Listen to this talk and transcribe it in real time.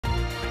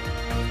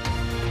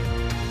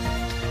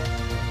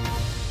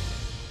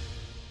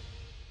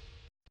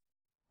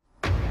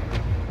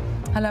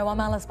Hello, I'm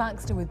Alice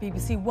Baxter with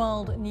BBC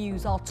World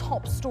News. Our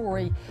top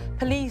story: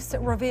 police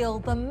reveal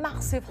the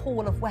massive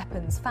haul of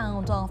weapons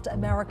found after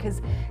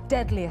America's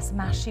deadliest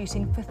mass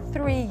shooting for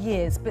 3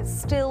 years, but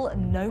still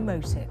no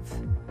motive.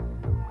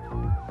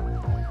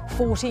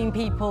 14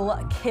 people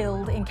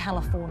killed in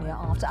California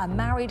after a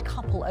married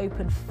couple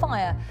opened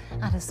fire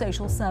at a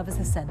social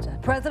services center.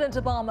 President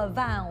Obama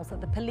vows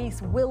that the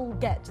police will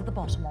get to the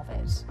bottom of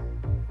it.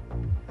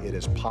 It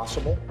is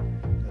possible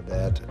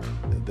that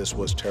this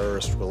was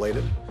terrorist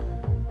related,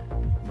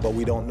 but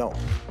we don't know.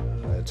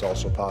 It's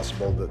also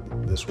possible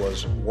that this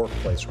was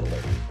workplace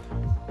related.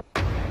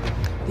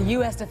 The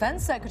U.S.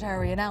 Defense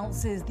Secretary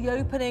announces the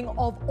opening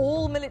of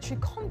all military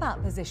combat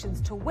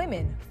positions to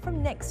women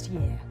from next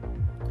year.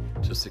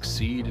 To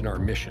succeed in our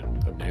mission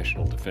of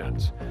national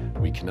defense,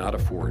 we cannot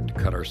afford to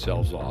cut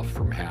ourselves off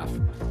from half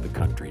the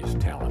country's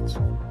talents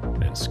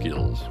and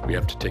skills. We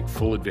have to take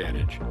full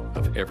advantage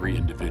of every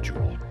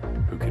individual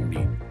who can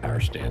meet our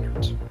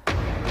standards.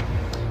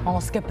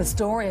 Oscar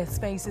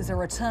Pistorius faces a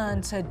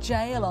return to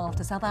jail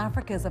after South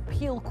Africa's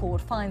appeal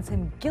court finds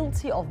him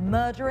guilty of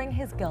murdering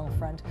his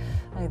girlfriend,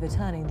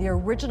 overturning the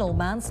original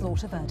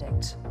manslaughter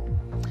verdict.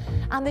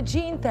 And the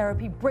gene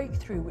therapy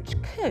breakthrough, which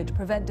could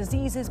prevent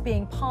diseases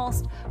being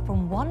passed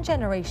from one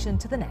generation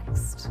to the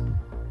next.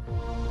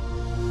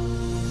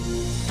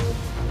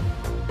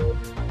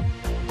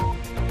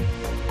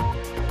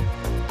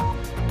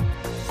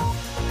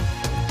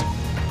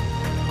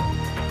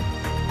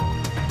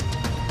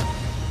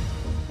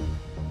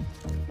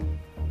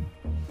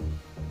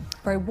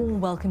 Very warm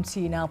welcome to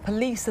you now.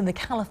 Police in the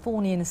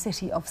Californian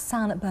city of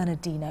San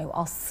Bernardino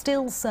are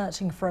still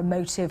searching for a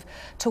motive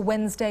to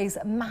Wednesday's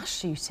mass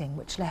shooting,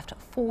 which left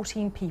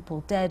 14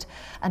 people dead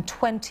and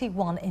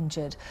 21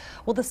 injured.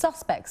 Well, the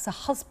suspects, a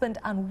husband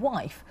and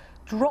wife,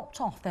 dropped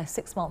off their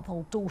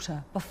 6-month-old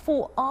daughter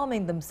before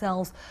arming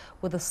themselves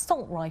with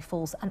assault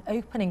rifles and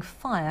opening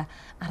fire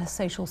at a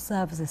social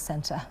services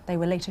centre. They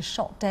were later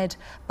shot dead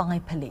by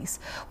police.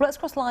 Well, let's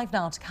cross live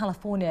now to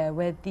California,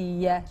 where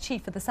the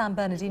chief of the San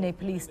Bernardino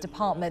Police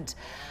Department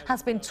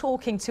has been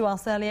talking to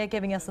us earlier,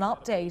 giving us an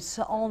update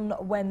on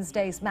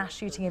Wednesday's mass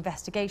shooting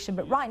investigation.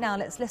 But right now,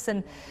 let's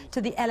listen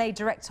to the LA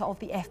director of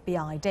the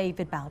FBI,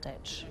 David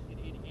Baldich.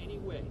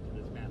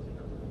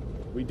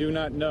 We do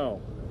not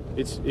know.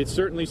 It's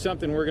certainly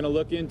something we're going to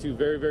look into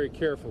very, very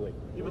carefully.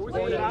 About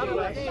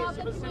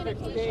the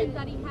communications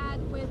that he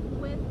had with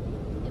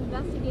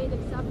investigative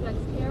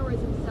subjects,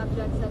 terrorism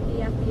subjects that the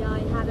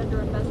FBI had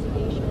under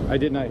investigation. I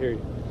did not hear you.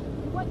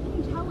 What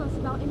can you tell us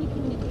about any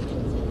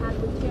communications he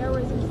had with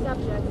terrorism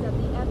subjects that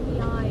the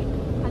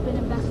FBI had been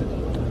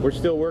investigating? We're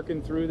still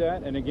working through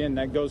that, and again,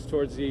 that goes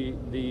towards the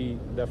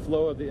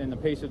flow of and the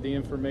pace of the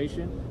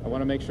information. I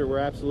want to make sure we're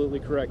absolutely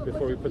correct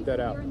before we put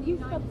that out. Here in the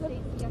United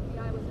States, the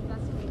FBI was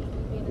investigating.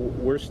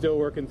 We're still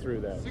working through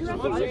that. 6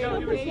 months ago,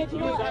 he was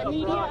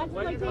abroad.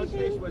 What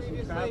countries was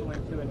he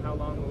traveling to, and how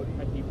long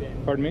had he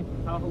been? Pardon me?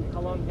 How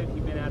long had he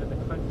been out of the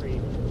country,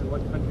 and what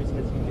countries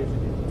has he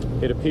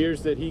visited? It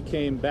appears that he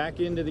came back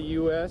into the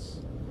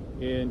U.S.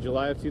 in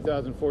July of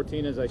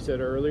 2014, as I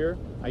said earlier.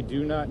 I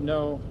do not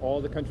know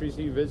all the countries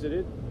he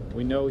visited.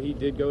 We know he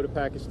did go to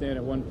Pakistan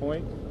at one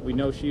point. We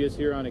know she is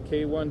here on a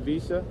K-1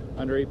 visa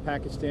under a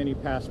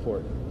Pakistani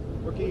passport.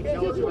 What can you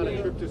tell us about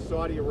a trip to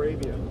Saudi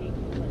Arabia?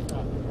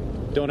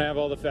 Don't have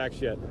all the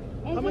facts yet.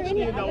 How much do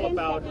you know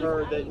about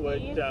her that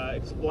would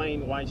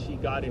explain why she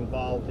got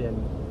involved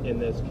in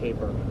this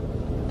caper?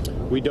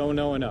 We don't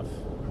know enough.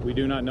 We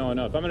do not know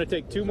enough. I'm going to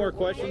take 2 more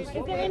questions.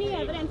 Is there any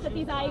evidence that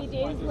these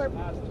IEDs were...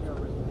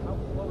 How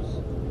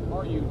close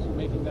are you to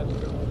making that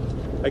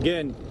determination?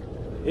 Again,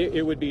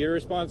 it would be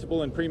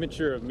irresponsible and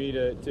premature of me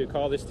to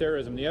call this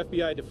terrorism. The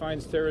FBI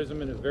defines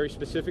terrorism very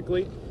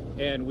specifically,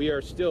 and we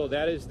are still,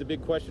 that is the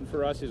big question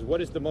for us, is what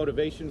is the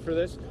motivation for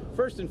this?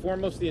 First and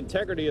foremost, the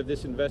integrity of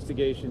this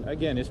investigation,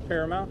 again, is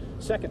paramount.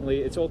 Secondly,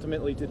 it's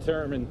ultimately to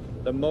determine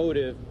the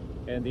motive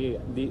and the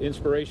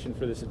inspiration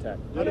for this attack.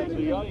 The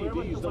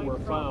IEDs that were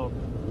found,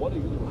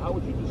 how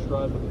would you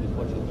describe them as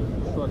much as their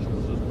construction?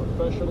 Was this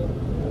professional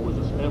or was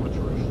this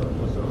amateurish stuff?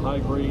 Was there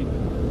high-grade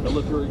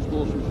military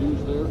explosives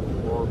used there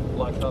or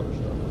black powder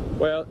stuff?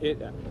 Well,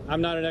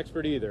 I'm not an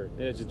expert either,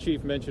 as the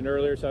chief mentioned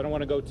earlier, so I don't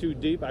want to go too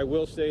deep. I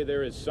will say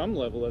there is some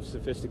level of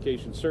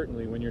sophistication,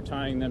 certainly, when you're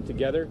tying them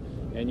together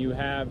and you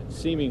have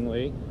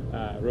seemingly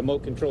a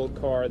remote-controlled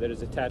car that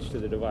is attached to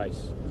the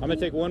device. I'm going to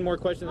take one more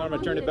question, then I'm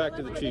going to turn it back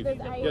to the chief.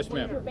 Yes,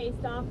 ma'am. Were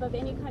based off of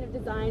any kind of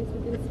designs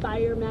with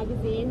Inspire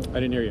magazine?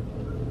 I didn't hear you.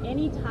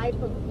 Any type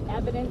of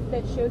evidence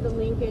that shows a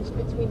linkage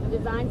between the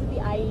designs of the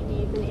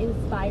IEDs and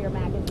Inspire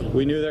magazine?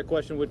 We knew that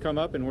question would come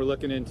up, and we're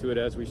looking into it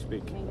as we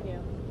speak. Thank you.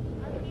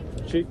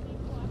 Chief?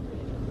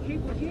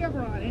 Chief, was he ever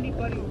on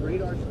anybody's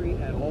radar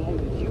screen at all?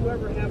 Did you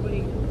ever have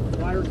any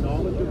prior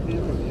knowledge of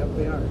him or the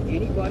FBI or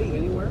anybody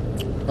anywhere?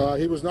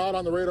 He was not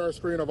on the radar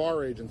screen of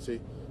our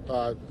agency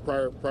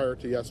prior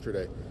to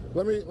yesterday.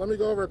 Let me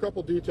go over a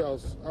couple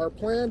details. Our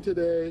plan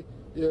today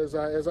is,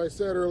 as I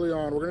said early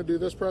on, we're going to do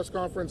this press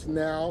conference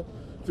now.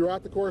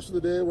 Throughout the course of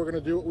the day, we're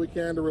going to do what we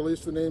can to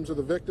release the names of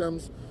the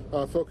victims,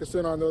 focus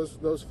in on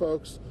those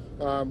folks.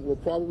 We'll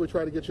probably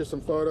try to get you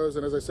some photos,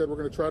 and as I said, we're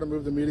going to try to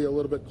move the media a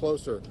little bit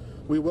closer.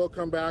 We will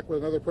come back with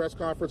another press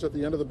conference at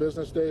the end of the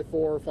business day,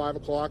 4 or 5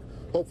 o'clock.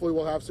 Hopefully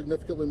we'll have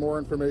significantly more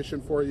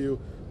information for you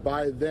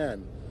by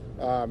then.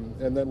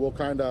 And then we'll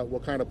kind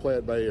of play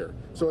it by ear.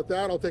 So with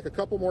that, I'll take a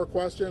couple more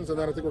questions, and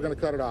then I think we're going to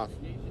cut it off.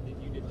 Did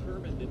you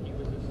determine that he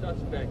was a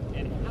suspect,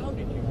 and how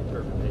did you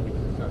determine that he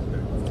was a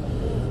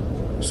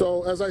suspect?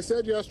 So as I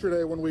said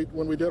yesterday when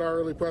we did our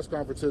early press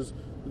conferences,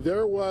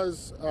 there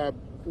was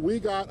we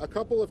got a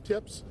couple of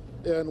tips,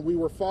 and we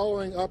were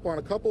following up on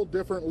a couple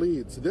different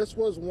leads. This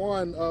was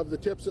one of the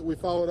tips that we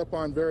followed up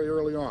on very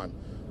early on.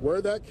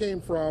 Where that came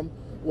from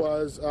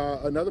was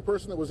another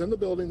person that was in the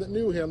building that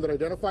knew him, that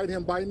identified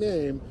him by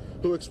name,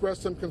 who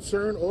expressed some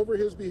concern over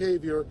his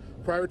behavior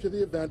prior to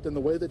the event and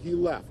the way that he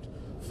left.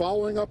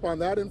 Following up on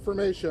that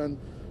information,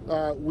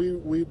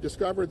 we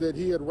discovered that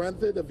he had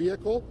rented a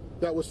vehicle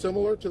that was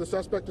similar to the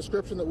suspect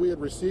description that we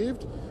had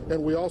received,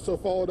 and we also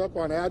followed up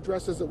on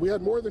addresses that we had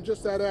more than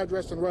just that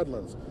address in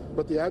Redlands.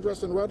 But the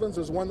address in Redlands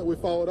is one that we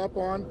followed up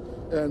on,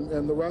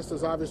 and the rest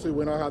is obviously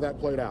we know how that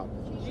played out.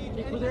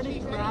 Was there any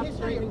traps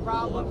or any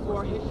problem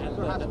for issues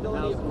or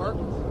hostility at work?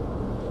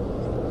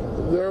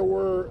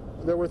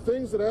 There were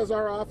things that as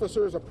our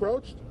officers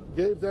approached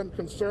gave them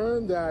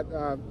concern that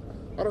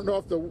I don't know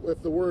if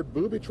the word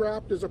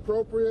booby-trapped is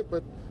appropriate,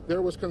 but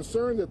there was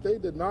concern that they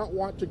did not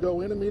want to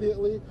go in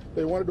immediately.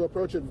 They wanted to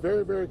approach it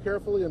very, very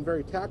carefully and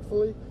very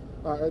tactfully,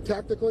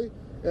 tactically.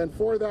 And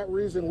for that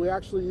reason, we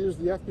actually used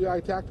the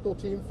FBI tactical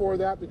team for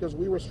that, because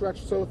we were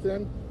stretched so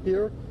thin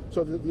here.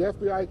 So the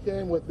FBI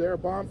came with their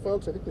bomb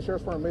folks. I think the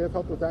Sheriff's Department may have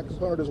helped with that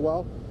component as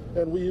well.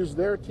 And we used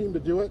their team to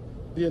do it.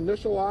 The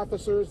initial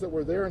officers that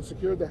were there and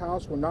secured the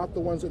house were not the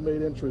ones that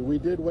made entry. We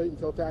did wait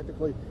until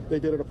tactically they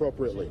did it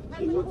appropriately.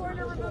 Have you been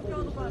able to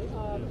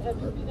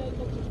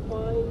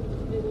find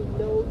any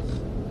notes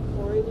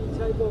or any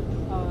type of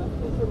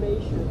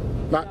information?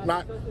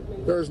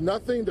 There's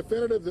nothing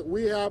definitive that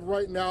we have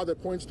right now that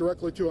points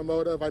directly to a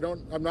motive. I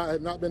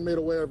have not been made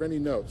aware of any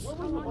notes.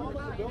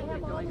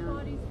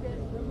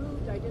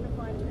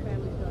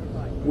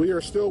 We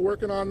are still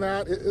working on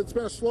that. It's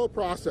been a slow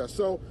process.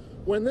 So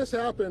when this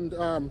happened,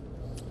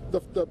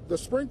 the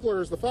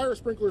sprinklers, the fire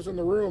sprinklers in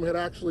the room had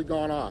actually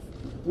gone off.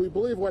 We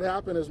believe what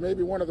happened is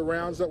maybe one of the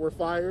rounds that were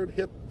fired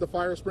hit the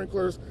fire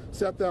sprinklers,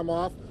 set them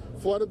off,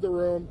 flooded the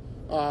room.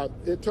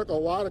 It took a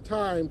lot of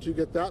time to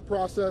get that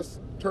process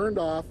turned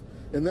off,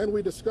 and then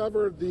we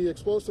discovered the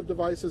explosive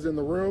devices in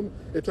the room.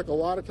 It took a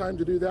lot of time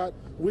to do that.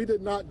 We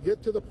did not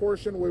get to the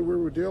portion where we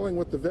were dealing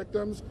with the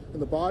victims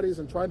and the bodies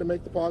and trying to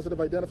make the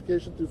positive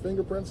identification through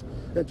fingerprints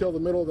until the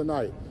middle of the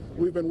night.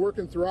 We've been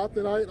working throughout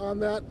the night on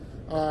that,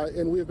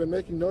 and we've been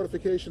making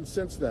notifications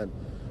since then.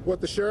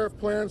 What the sheriff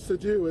plans to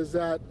do is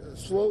that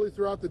slowly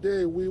throughout the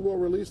day we will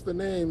release the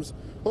names,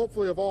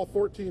 hopefully of all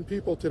 14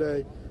 people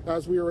today,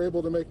 as we are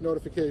able to make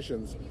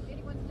notifications.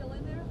 Anyone still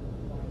in there?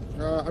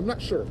 I'm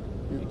not sure.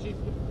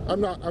 I'm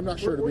not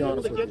sure, to be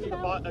honest with you. Were you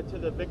able to get to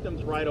the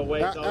victims right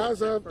away?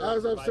 As of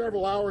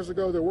several hours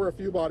ago, there were a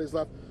few bodies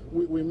left.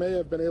 We may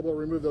have been able to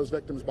remove those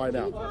victims by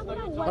now.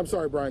 I'm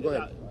sorry, Brian, go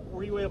ahead.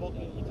 Were you able,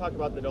 you talked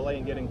about the delay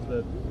in getting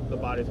to the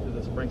bodies through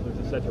the sprinklers,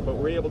 etc., but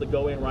were you able to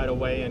go in right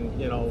away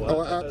and, you know...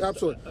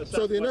 absolutely.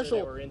 So the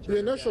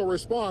initial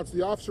response,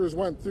 the officers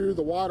went through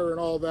the water and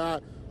all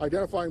that,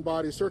 identifying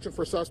bodies, searching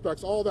for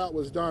suspects, all that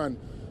was done.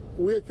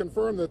 We had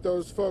confirmed that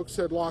those folks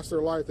had lost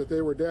their life, that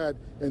they were dead,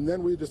 and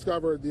then we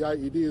discovered the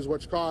IEDs,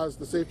 which caused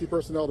the safety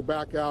personnel to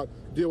back out,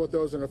 deal with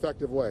those in an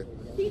effective way.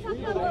 Can you talk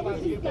about what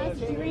was discussed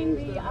during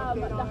the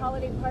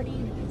holiday party?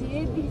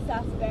 Did the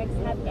suspects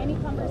have any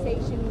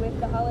conversation with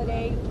the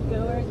holiday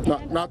goers?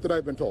 Not that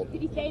I've been told.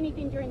 Did he say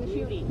anything during the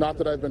shooting? Not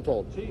that I've been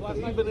told. Chief, have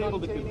you been able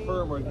to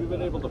confirm, or have you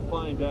been able to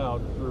find out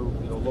through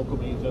local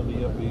means and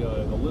the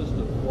FBI a list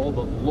of all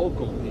the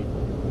local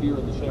people here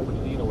in the San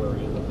Bernardino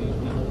area that these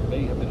people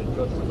may have been in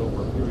touch with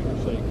over a period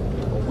of, say,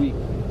 a week,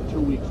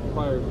 2 weeks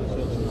prior to this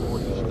incident, or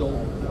are you still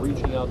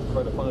reaching out to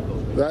try to find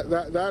those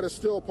people? That is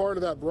still part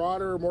of that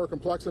broader, more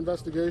complex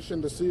investigation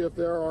to see if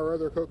there are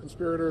other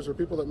co-conspirators or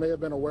people that may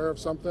have been aware of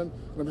something. And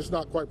I'm just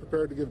not quite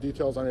prepared to give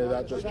details on any of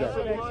that just yet.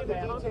 An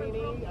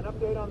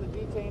update on the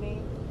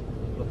detainee?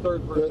 The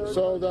third person.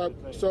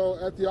 So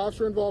at the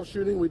officer-involved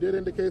shooting, we did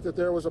indicate that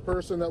there was a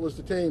person that was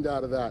detained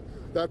out of that.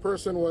 That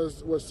person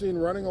was seen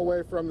running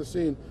away from the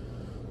scene.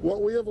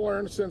 What we have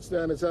learned since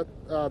then is that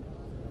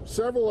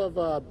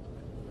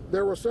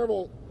there were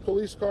several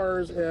police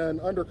cars and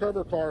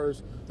undercover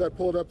cars that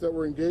pulled up that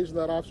were engaged in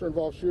that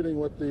officer-involved shooting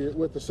with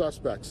the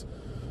suspects.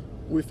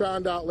 We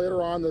found out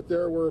later on that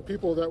there were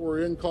people that were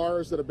in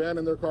cars that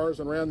abandoned their cars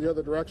and ran the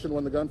other direction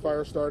when the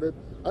gunfire started.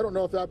 I don't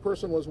know if that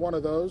person was one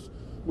of those,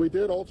 We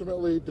did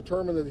ultimately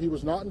determine that he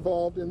was not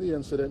involved in the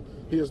incident.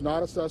 He is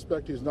not a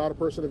suspect. He's not a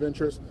person of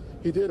interest.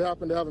 He did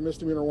happen to have a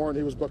misdemeanor warrant.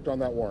 He was booked on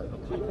that warrant.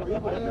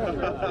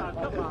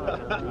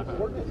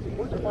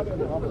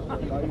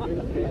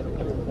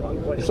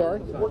 Sorry?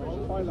 Where did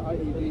you find the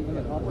IED in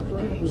the conference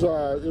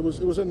room? It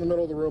was in the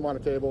middle of the room on a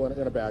table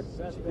in a bag.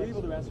 Were you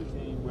able to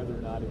ascertain whether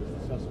or not it was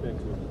the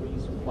suspects or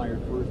police who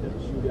fired first at the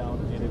shootout?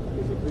 And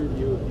is it clear to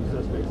you if these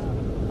suspects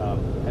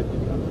had the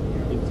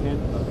intent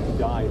to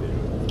die there?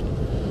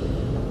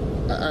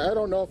 I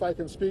don't know if I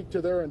can speak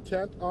to their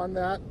intent on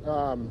that.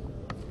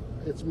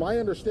 It's my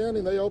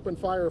understanding they opened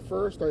fire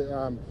first.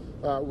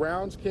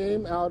 Rounds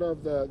came out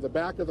of the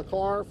back of the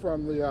car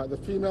from the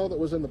female that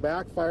was in the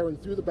back, firing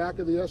through the back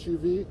of the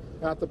SUV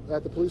at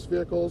the police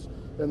vehicles,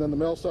 and then the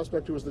male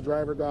suspect, who was the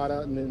driver, got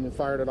out and then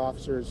fired at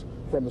officers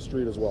from the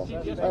street as well.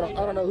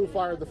 I don't know who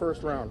fired the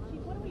first round.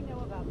 What do we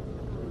know about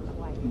Mr.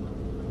 Wife?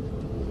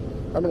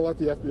 I'm going to let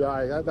the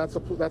FBI. That's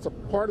a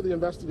part of the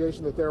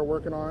investigation that they're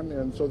working on,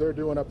 and so they're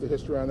doing up the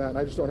history on that. And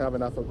I just don't have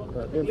enough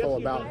info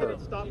about her. Did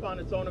it stop on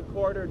its own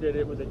accord, or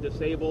was it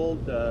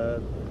disabled?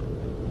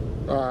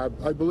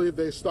 I believe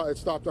it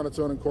stopped on its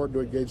own accord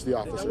to engage the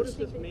officers. Now, what does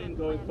this mean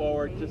going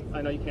forward?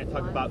 I know you can't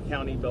talk about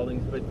county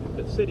buildings,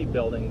 but city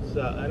buildings.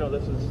 I know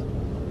this is,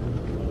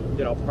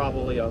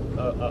 probably a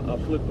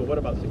fluke, but what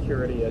about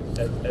security at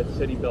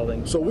city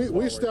buildings? So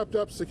we stepped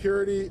up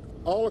security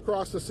all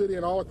across the city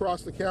and all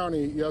across the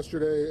county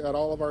yesterday at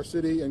all of our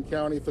city and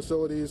county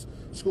facilities.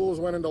 Schools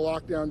went into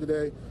lockdown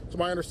today. It's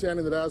my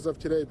understanding that as of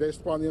today, based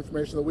upon the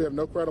information, that we have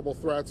no credible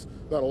threats,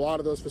 that a lot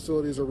of those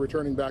facilities are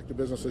returning back to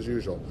business as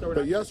usual. So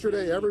but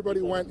yesterday, everybody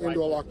went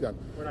into a lockdown.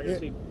 We're not going to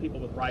see people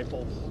with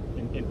rifles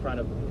in front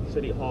of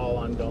City Hall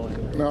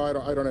ongoing? No, I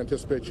don't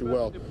anticipate you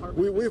will.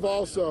 We've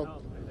also... Are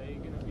they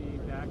going to be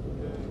back to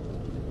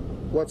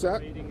what's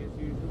that? meeting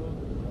as usual?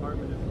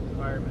 Department of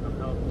Environmental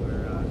Health,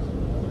 where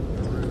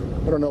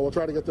I don't know. We'll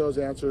try to get those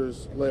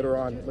answers later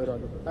on.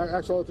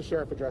 Actually, I'll let the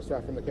sheriff address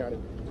that from the county.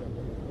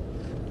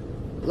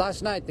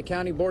 Last night, the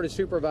County Board of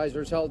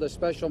Supervisors held a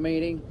special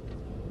meeting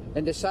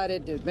and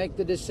decided to make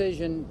the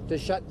decision to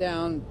shut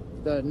down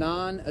the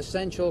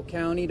non-essential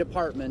county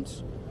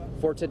departments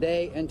for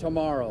today and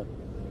tomorrow.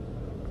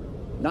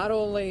 Not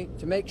only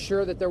to make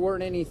sure that there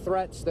weren't any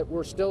threats that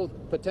were still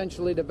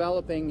potentially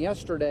developing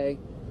yesterday,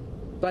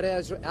 but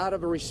out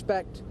of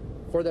respect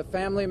for the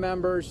family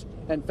members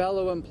and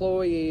fellow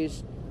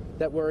employees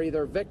that were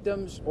either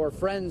victims or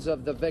friends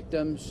of the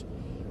victims,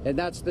 and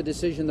that's the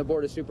decision the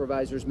Board of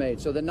Supervisors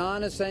made. So the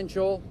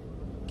non-essential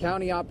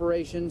county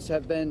operations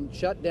have been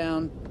shut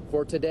down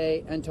for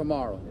today and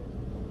tomorrow.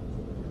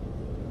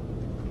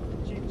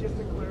 Chief, just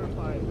to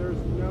clarify, there's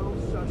no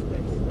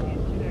suspects in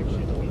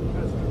connection in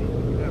custody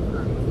that you have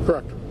currently?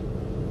 Correct.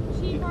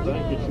 Chief, are the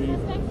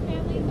suspects'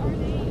 families, are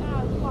they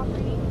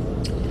cooperating?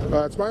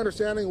 It's my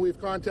understanding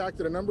we've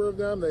contacted a number of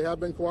them. They have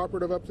been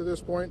cooperative up to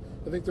this point.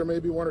 I think there may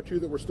be one or two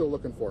that we're still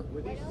looking for. Were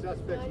these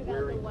suspects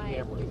wearing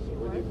cameras?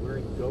 Were they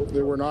wearing GoPros?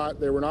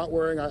 They were not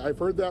wearing. I've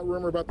heard that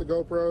rumor about the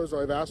GoPros.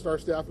 I've asked our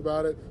staff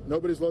about it.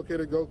 Nobody's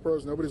located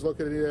GoPros. Nobody's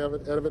located any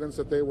evidence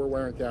that they were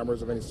wearing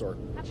cameras of any sort.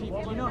 Chief,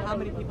 do you know how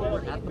many people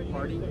were at the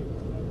party?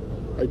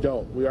 I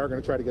don't. We are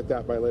going to try to get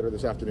that by later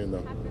this afternoon,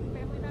 though. Have the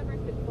family members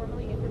been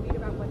formally interviewed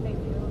about what they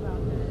knew about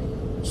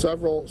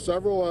the...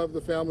 Several of the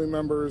family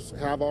members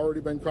have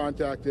already been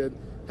contacted,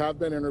 have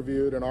been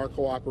interviewed, and are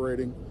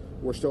cooperating.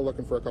 We're still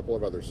looking for a couple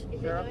of others.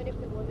 Is it known if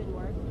the women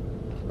work?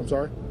 I'm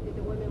sorry? Did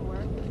the women work?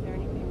 Is there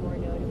anything more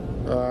known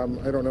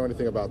about? I don't know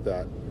anything about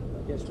that.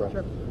 Yes,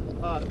 sir.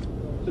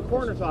 The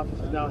coroner's office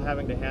is now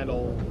having to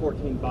handle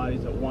 14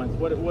 bodies at once.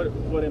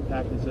 What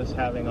impact is this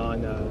having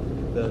on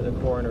the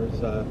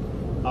coroner's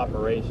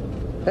operation?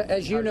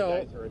 As you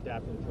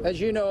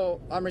know,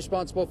 I'm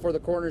responsible for the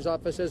coroner's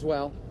office as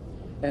well,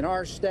 and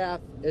our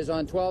staff is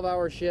on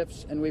 12-hour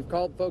shifts, and we've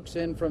called folks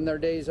in from their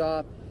days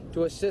off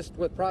to assist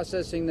with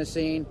processing the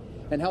scene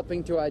and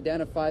helping to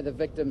identify the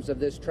victims of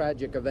this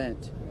tragic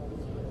event.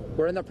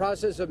 We're in the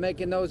process of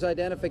making those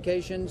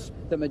identifications.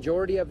 The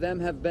majority of them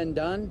have been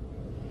done,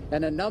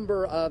 and a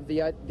number of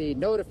the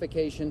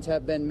notifications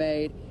have been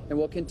made, and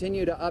we'll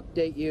continue to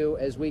update you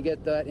as we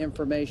get that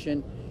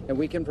information, and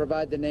we can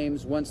provide the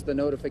names once the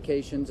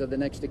notifications of the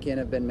next of kin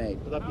have been made.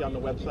 Will that be on the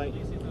website?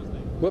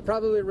 We'll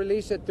probably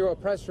release it through a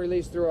press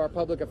release through our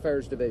Public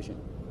Affairs Division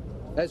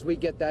as we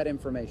get that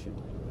information.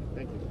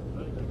 Thank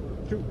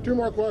you. Two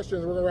more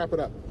questions, we're going to wrap it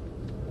up.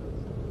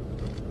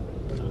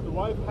 Does the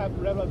wife have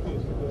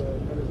relatives in the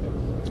United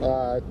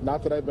States?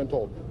 Not that I've been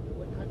told.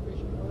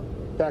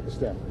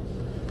 Pakistan.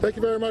 Thank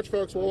you very much,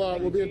 folks.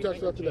 We'll be in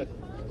touch with you today.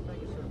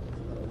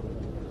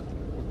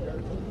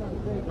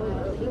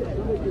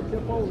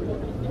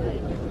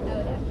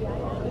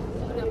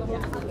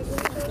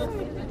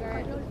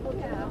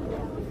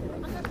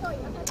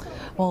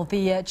 Well,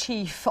 the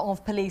Chief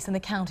of Police and the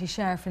County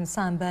Sheriff in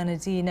San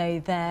Bernardino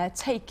there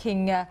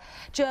taking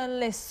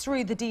journalists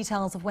through the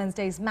details of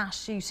Wednesday's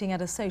mass shooting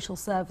at a social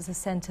services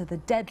centre, the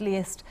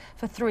deadliest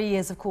for 3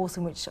 years, of course,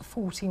 in which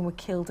 14 were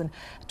killed and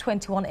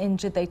 21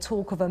 injured. They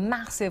talk of a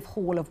massive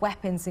haul of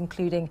weapons,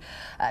 including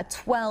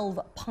 12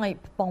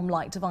 pipe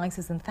bomb-like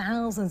devices and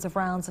thousands of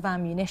rounds of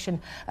ammunition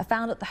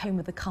found at the home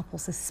of the couple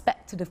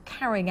suspected of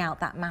carrying out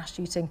that mass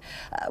shooting.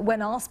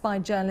 When asked by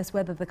journalists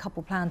whether the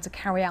couple planned to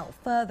carry out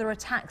further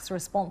attacks, the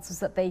response was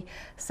that they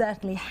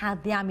certainly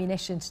had the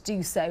ammunition to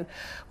do so.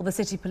 Well, the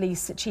City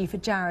Police Chief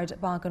Jared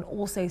Bargan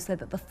also said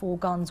that the 4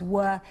 guns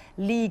were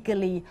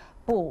legally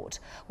bought.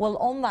 Well,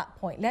 on that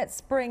point, let's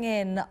bring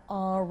in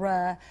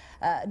our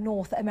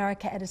North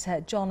America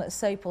editor, John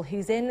Sopel,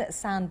 who's in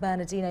San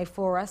Bernardino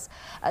for us.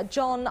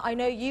 John, I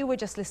know you were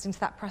just listening to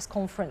that press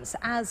conference,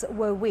 as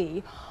were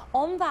we.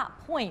 On that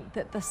point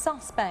that the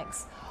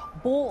suspects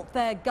bought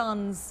their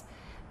guns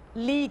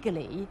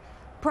legally,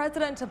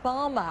 President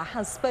Obama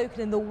has spoken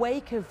in the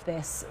wake of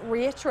this,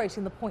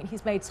 reiterating the point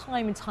he's made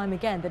time and time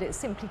again, that it's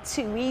simply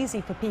too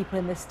easy for people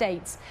in the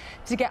States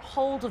to get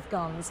hold of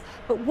guns.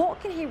 But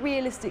what can he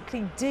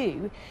realistically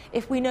do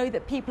if we know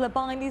that people are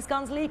buying these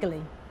guns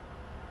legally?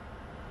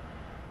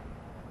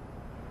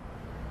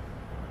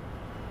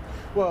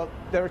 Well,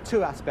 there are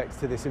 2 aspects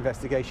to this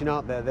investigation,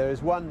 aren't there? There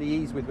is one, the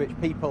ease with which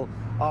people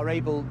are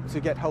able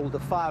to get hold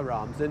of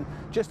firearms. And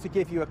just to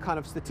give you a kind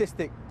of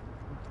statistic,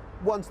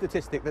 one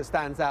statistic that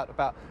stands out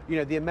about,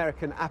 the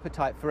American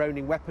appetite for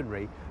owning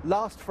weaponry.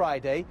 Last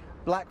Friday,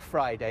 Black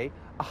Friday,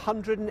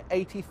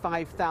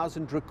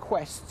 185,000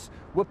 requests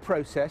were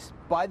processed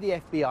by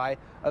the FBI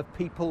of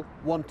people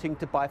wanting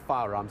to buy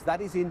firearms.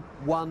 That is in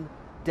one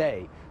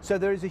day. So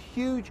there is a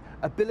huge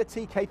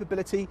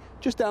capability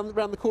just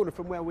around the corner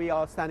from where we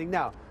are standing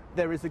now.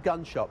 There is a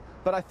gun shop.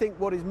 But I think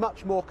what is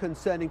much more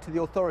concerning to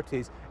the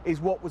authorities is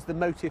what was the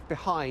motive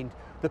behind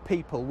the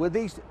people. Was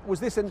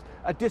this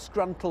a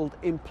disgruntled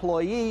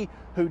employee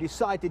who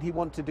decided he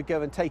wanted to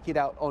go and take it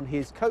out on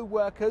his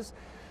co-workers?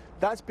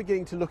 That's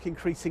beginning to look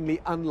increasingly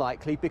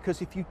unlikely,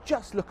 because if you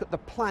just look at the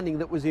planning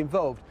that was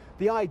involved,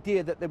 the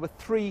idea that there were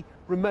 3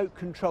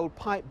 remote-controlled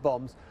pipe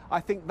bombs,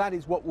 I think that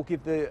is what will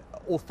give the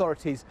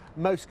authorities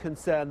most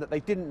concern, that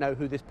they didn't know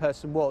who this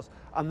person was,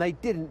 and they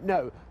didn't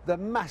know the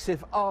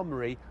massive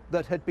armoury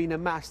that had been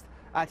amassed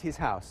at his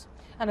house.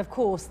 And of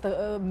course,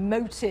 the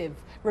motive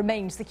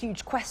remains the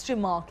huge question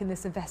mark in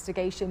this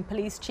investigation.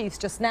 Police chiefs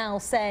just now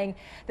saying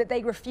that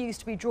they refuse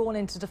to be drawn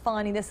into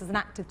defining this as an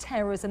act of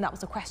terrorism. That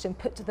was a question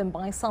put to them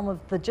by some of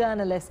the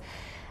journalists.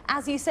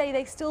 As you say,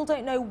 they still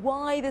don't know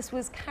why this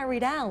was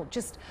carried out.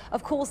 Just,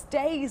 of course,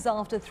 days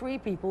after 3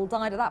 people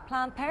died at that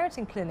Planned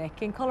Parenthood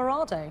clinic in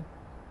Colorado.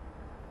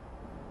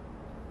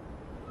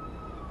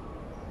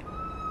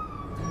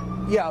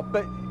 Yeah,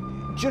 but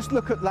just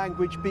look at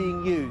language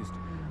being used.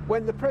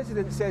 When the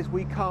president says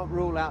we can't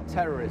rule out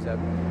terrorism,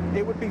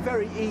 it would be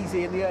very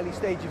easy in the early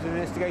stages of an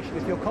investigation,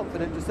 if you're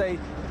confident, to say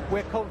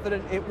we're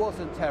confident it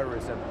wasn't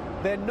terrorism.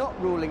 They're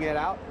not ruling it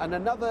out. And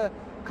another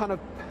kind of,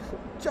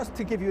 just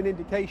to give you an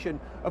indication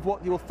of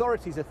what the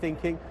authorities are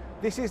thinking,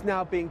 this is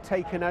now being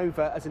taken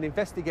over as an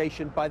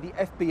investigation by the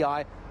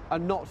FBI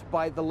and not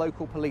by the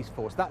local police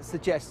force. That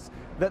suggests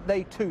that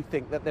they too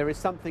think that there is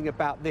something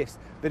about this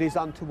that is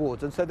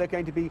untoward. And so they're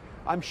going to be,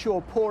 I'm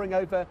sure, poring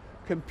over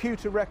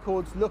computer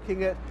records,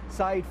 looking at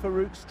Saeed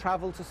Farouk's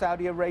travel to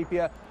Saudi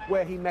Arabia,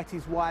 where he met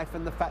his wife,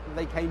 and the fact that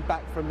they came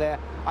back from there.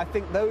 I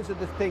think those are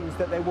the things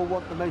that they will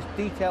want the most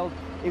detailed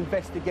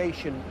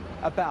investigation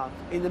about.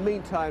 In the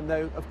meantime,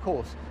 though, of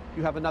course,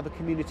 you have another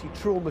community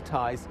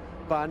traumatized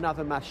by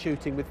another mass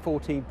shooting with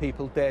 14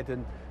 people dead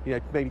and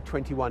maybe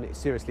 21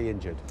 seriously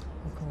injured.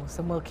 Of course,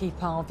 and we'll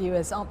keep our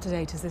viewers up to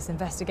date as this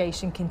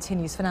investigation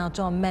continues. For now,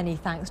 John, many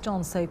thanks.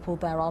 John Sopel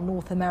there, our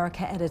North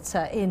America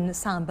editor in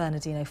San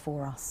Bernardino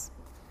for us.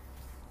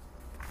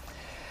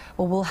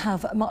 Well, we'll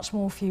have much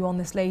more for you on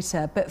this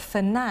later, but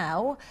for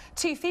now,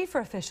 2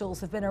 FIFA officials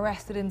have been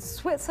arrested in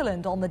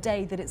Switzerland on the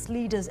day that its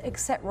leaders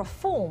accept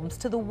reforms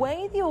to the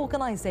way the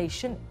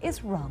organisation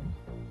is run.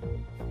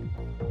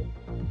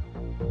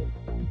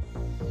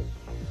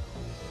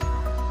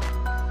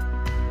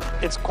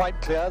 It's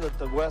quite clear that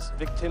the worst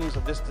victims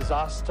of this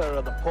disaster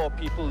are the poor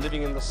people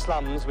living in the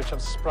slums which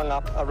have sprung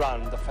up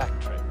around the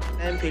factory.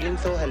 I am feeling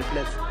so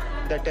helpless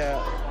that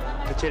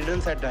the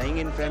children are dying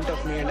in front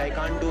of me and I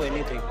can't do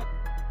anything.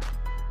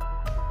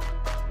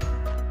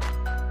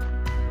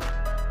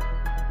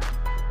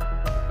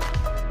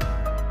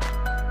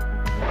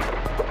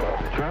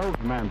 Charles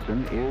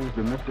Manson is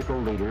the mystical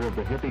leader of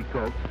the hippie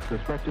cult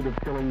suspected of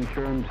killing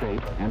Sharon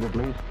Tate and at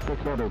least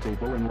 6 other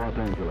people in Los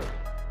Angeles.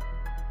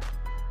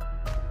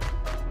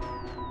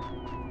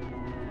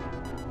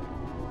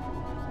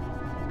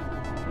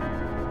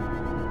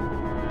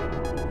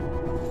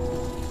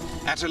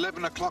 At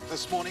 11 o'clock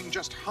this morning,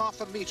 just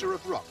half a metre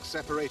of rock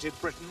separated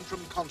Britain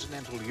from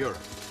continental Europe.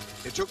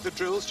 It took the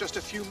drills just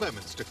a few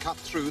moments to cut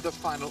through the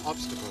final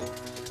obstacle.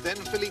 Then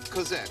Philippe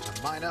Cosette,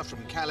 a miner from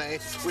Calais,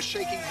 was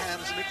shaking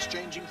hands and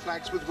exchanging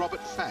flags with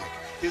Robert Fagg,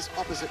 his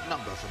opposite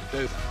number from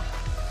Dover.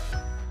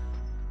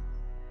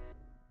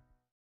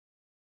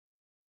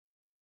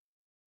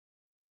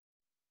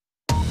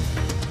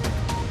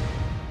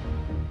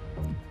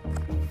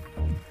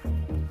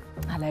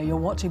 Hello, you're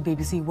watching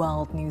BBC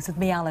World News with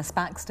me, Alice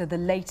Baxter. The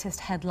latest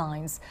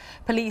headlines.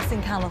 Police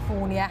in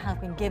California have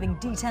been giving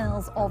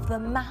details of the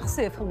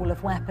massive haul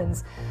of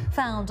weapons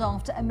found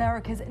after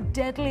America's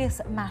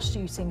deadliest mass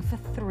shooting for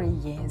 3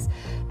 years.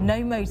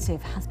 No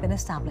motive has been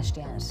established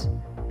yet.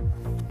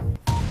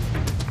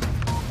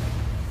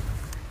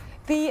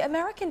 The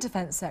American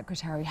Defense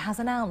Secretary has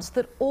announced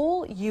that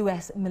all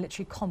US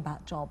military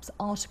combat jobs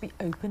are to be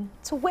open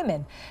to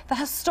women. The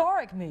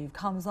historic move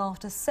comes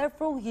after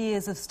several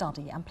years of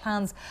study and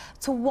plans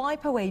to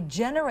wipe away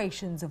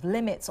generations of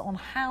limits on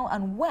how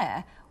and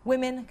where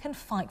women can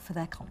fight for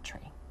their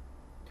country.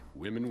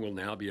 Women will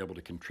now be able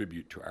to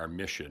contribute to our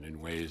mission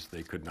in ways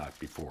they could not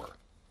before.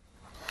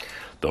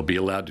 They'll be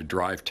allowed to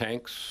drive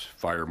tanks,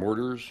 fire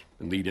mortars,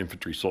 and lead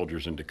infantry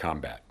soldiers into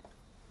combat.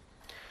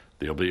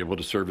 They'll be able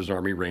to serve as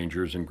Army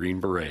Rangers and Green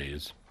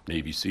Berets,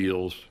 Navy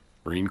SEALs,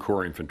 Marine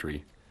Corps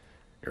Infantry,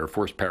 Air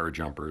Force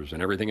parajumpers,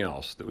 and everything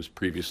else that was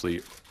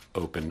previously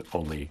open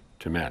only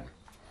to men.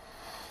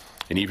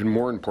 And even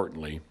more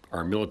importantly,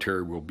 our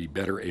military will be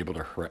better able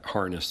to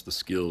harness the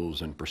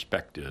skills and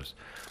perspectives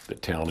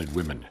that talented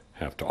women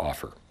have to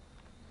offer.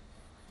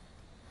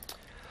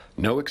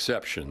 No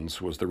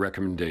exceptions was the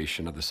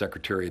recommendation of the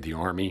Secretary of the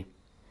Army,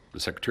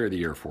 the Secretary of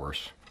the Air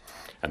Force,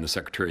 and the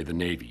Secretary of the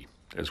Navy,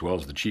 as well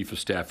as the Chief of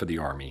Staff of the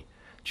Army,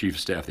 Chief of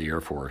Staff of the Air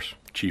Force,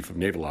 Chief of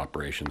Naval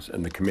Operations,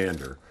 and the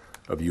Commander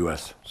of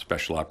U.S.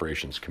 Special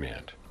Operations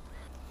Command.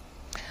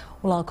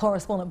 Well, our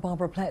correspondent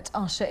Barbara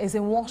Plett-Usher is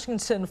in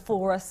Washington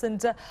for us.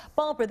 And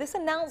Barbara, this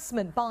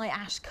announcement by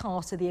Ash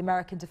Carter, the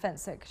American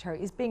Defense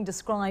Secretary, is being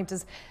described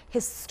as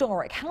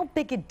historic. How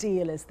big a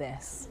deal is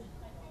this?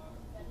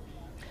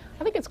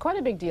 I think it's quite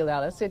a big deal,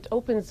 Alice. It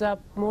opens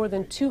up more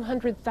than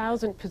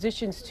 200,000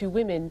 positions to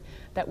women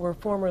that were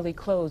formerly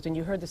closed. And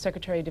you heard the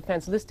Secretary of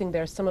Defense listing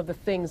there some of the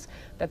things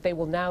that they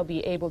will now be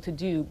able to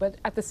do. But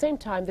at the same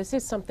time, this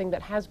is something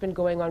that has been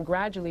going on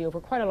gradually over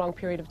quite a long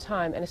period of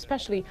time, and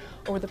especially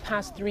over the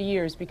past 3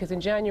 years, because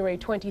in January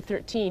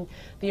 2013,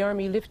 the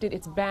Army lifted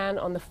its ban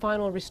on the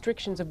final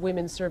restrictions of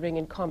women serving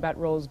in combat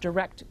roles,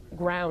 direct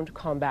ground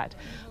combat.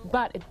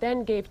 But it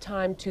then gave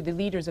time to the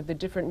leaders of the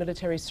different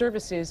military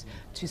services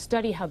to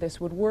study how this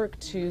would work,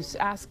 to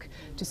ask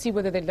to see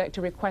whether they'd like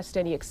to request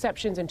any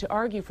exceptions and to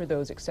argue for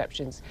those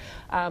exceptions.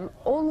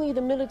 Only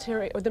the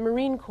military, or the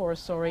Marine Corps,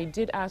 sorry,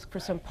 did ask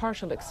for some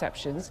partial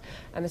exceptions,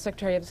 and the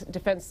Secretary of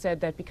Defense said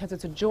that because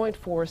it's a joint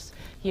force,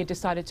 he had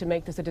decided to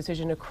make this a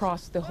decision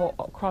across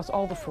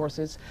all the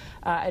forces,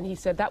 and he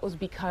said that was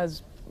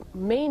because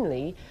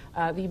mainly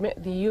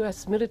the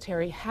U.S.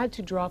 military had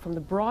to draw from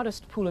the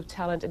broadest pool of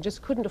talent and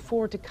just couldn't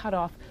afford to cut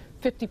off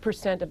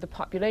 50% of the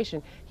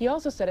population. He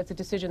also said it's a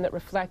decision that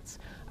reflects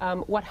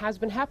what has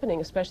been happening,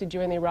 especially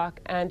during the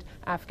Iraq and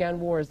Afghan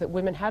wars, that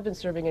women have been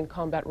serving in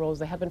combat roles,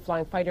 they have been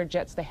flying fighter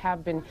jets, they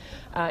have been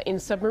in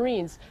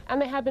submarines,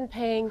 and they have been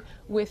paying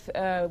with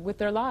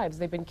their lives.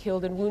 They've been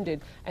killed and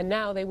wounded, and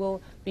now they will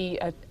be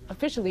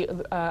officially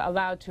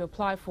allowed to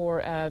apply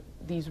for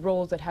these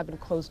roles that have been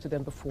closed to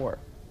them before.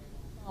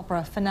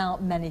 Barbara, for now,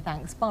 many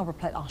thanks. Barbara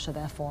Plett-Usher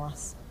there for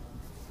us.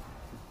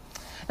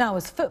 Now,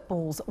 as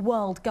football's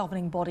world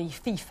governing body,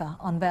 FIFA,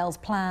 unveils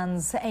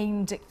plans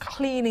aimed at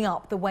cleaning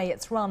up the way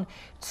it's run,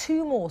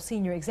 2 more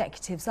senior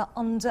executives are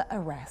under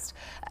arrest.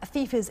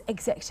 FIFA's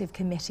executive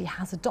committee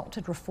has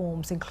adopted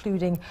reforms,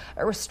 including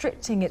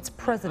restricting its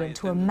president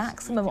to a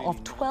maximum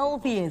of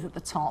 12 years at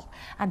the top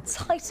and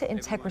tighter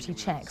integrity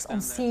checks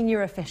on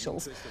senior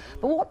officials.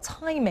 But what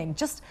timing?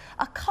 Just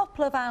a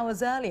couple of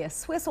hours earlier,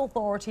 Swiss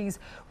authorities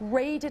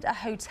raided a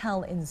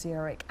hotel in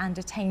Zurich and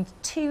detained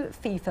 2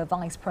 FIFA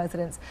vice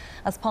presidents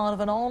as part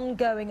of an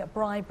ongoing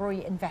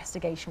bribery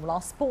investigation. Well,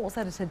 our sports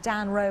editor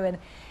Dan Rowan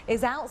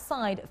is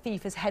outside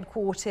FIFA's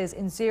headquarters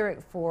in Zurich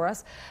for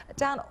us.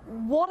 Dan,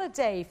 what a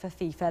day for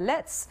FIFA.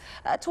 Let's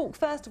talk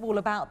first of all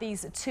about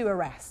these 2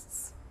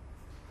 arrests.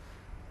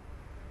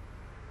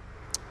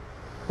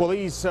 Well,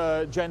 these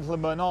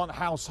gentlemen aren't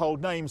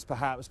household names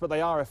perhaps, but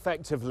they are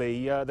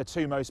effectively the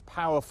 2 most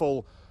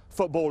powerful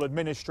football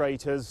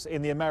administrators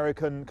in the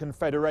American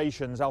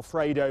confederations.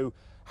 Alfredo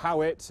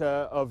Howitt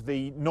of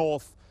the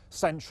North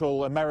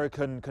Central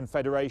American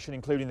Confederation,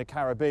 including the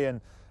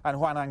Caribbean, and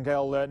Juan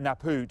Angel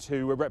Naput,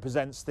 who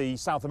represents the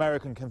South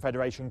American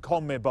Confederation,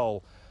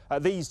 CONMEBOL.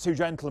 These 2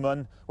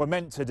 gentlemen were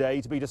meant today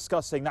to be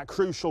discussing that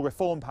crucial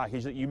reform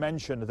package that you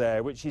mentioned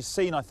there, which is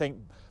seen, I think,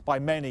 by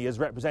many as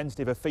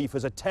representative of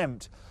FIFA's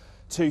attempt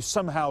to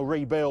somehow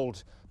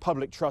rebuild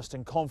public trust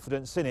and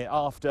confidence in it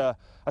after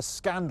a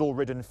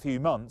scandal-ridden few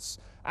months,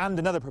 and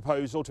another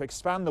proposal to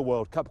expand the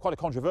World Cup, quite a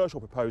controversial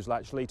proposal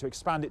actually, to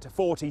expand it to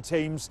 40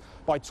 teams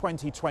by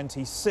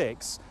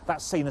 2026.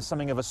 That's seen as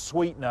something of a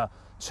sweetener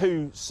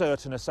to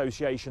certain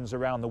associations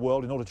around the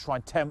world in order to try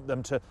and tempt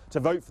them to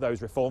vote for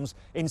those reforms.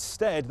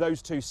 Instead,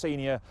 those 2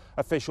 senior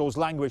officials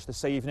languished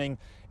this evening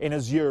in a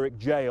Zurich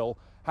jail,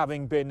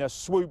 having been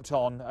swooped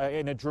on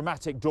in a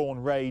dramatic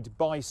dawn raid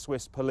by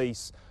Swiss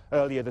police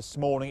earlier this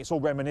morning. It's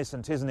all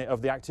reminiscent, isn't it,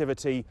 of the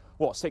activity,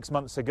 6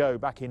 months ago,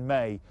 back in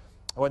May.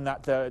 when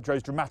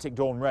those dramatic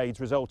dawn raids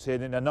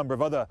resulted in a number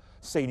of other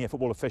senior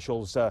football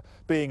officials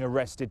being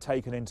arrested,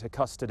 taken into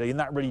custody, and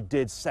that really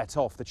did set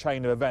off the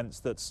chain of events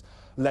that's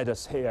led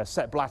us here.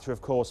 Sepp Blatter,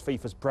 of course,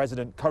 FIFA's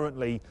president,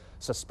 currently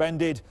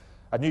suspended.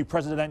 A new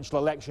presidential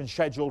election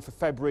scheduled for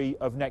February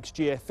of next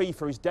year.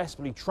 FIFA is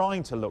desperately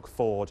trying to look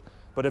forward,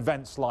 but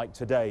events like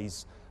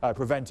today's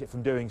prevent it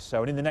from doing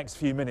so. And in the next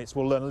few minutes,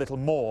 we'll learn a little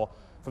more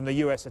from the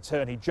US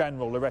Attorney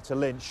General, Loretta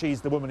Lynch. She's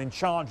the woman in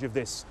charge of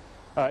this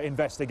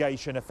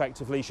investigation,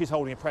 effectively. She's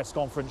holding a press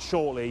conference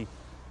shortly,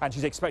 and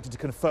she's expected to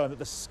confirm that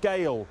the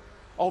scale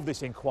of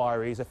this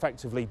inquiry is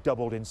effectively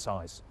doubled in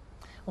size.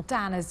 Well,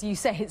 Dan, as you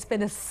say, it's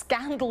been a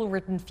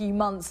scandal-ridden few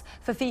months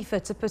for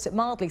FIFA, to put it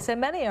mildly. So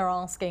many are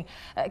asking,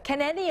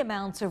 can any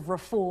amount of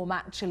reform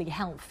actually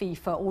help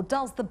FIFA, or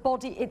does the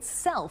body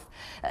itself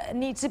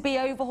need to be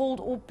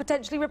overhauled or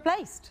potentially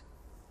replaced?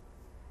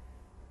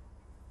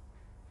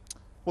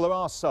 Well, there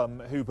are some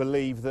who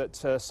believe that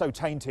so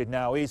tainted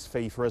now is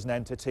FIFA as an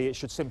entity, it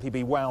should simply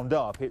be wound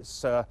up.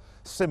 It's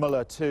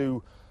similar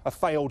to a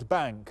failed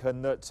bank,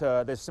 and that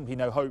there's simply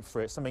no hope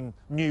for it. Something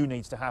new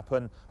needs to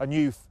happen, a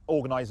new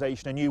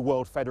organisation, a new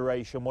world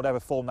federation, whatever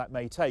form that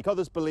may take.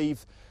 Others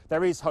believe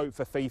there is hope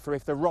for FIFA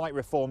if the right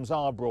reforms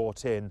are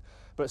brought in,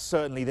 but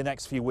certainly the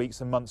next few weeks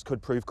and months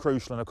could prove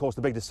crucial. And of course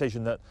the big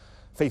decision that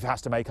FIFA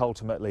has to make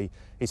ultimately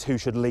is who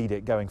should lead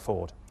it going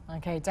forward.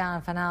 OK,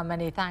 Dan, for now,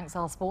 many thanks.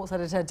 Our sports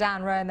editor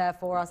Dan Rowan there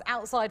for us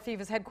outside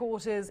FIFA's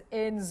headquarters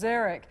in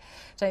Zurich.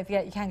 Don't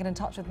forget, you can get in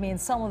touch with me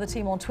and some of the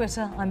team on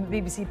Twitter. I'm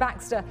BBC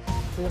Baxter.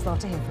 We would love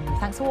to hear from you.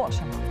 Thanks for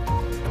watching.